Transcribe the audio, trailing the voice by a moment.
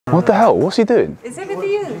What the hell? What's he doing? Is it with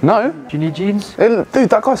you? No. Do you need jeans? Hey, look, dude,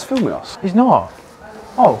 that guy's filming us. He's not.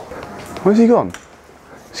 Oh. Where's he gone?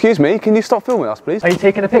 Excuse me, can you stop filming us, please? Are you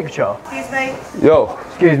taking a picture? Excuse me. Yo.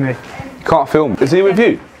 Excuse me. You can't film. Is he with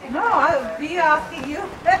you? No, I'll be asking you.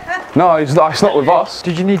 No, he's not with us.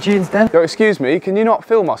 Did you need jeans then? Yo, excuse me, can you not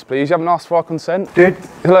film us, please? You haven't asked for our consent. Dude.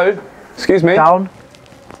 Hello? Excuse me? Down.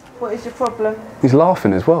 What is your problem? He's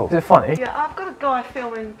laughing as well. Is it funny? Yeah, I've got a guy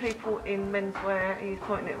filming people in menswear. He's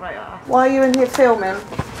pointing it right at us. Why are you in here filming?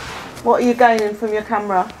 What are you gaining from your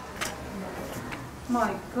camera?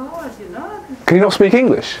 My God, you know. Can you not speak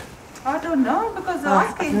English? I don't know because I'm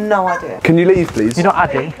asking. No idea. Can you leave, please? You're not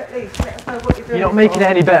adding. At least let us know what you're doing. You're not making it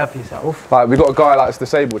any better for yourself. Like, we've got a guy that's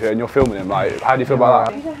disabled here and you're filming him. Like, how do you feel about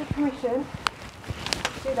that? You don't have permission.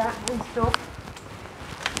 Do that and stop.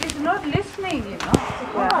 He's not listening, you know.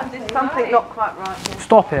 Yeah. There's something not quite right here.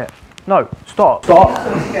 Stop it. No, stop. Stop.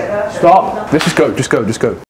 Stop. Let's just go, just go, just go.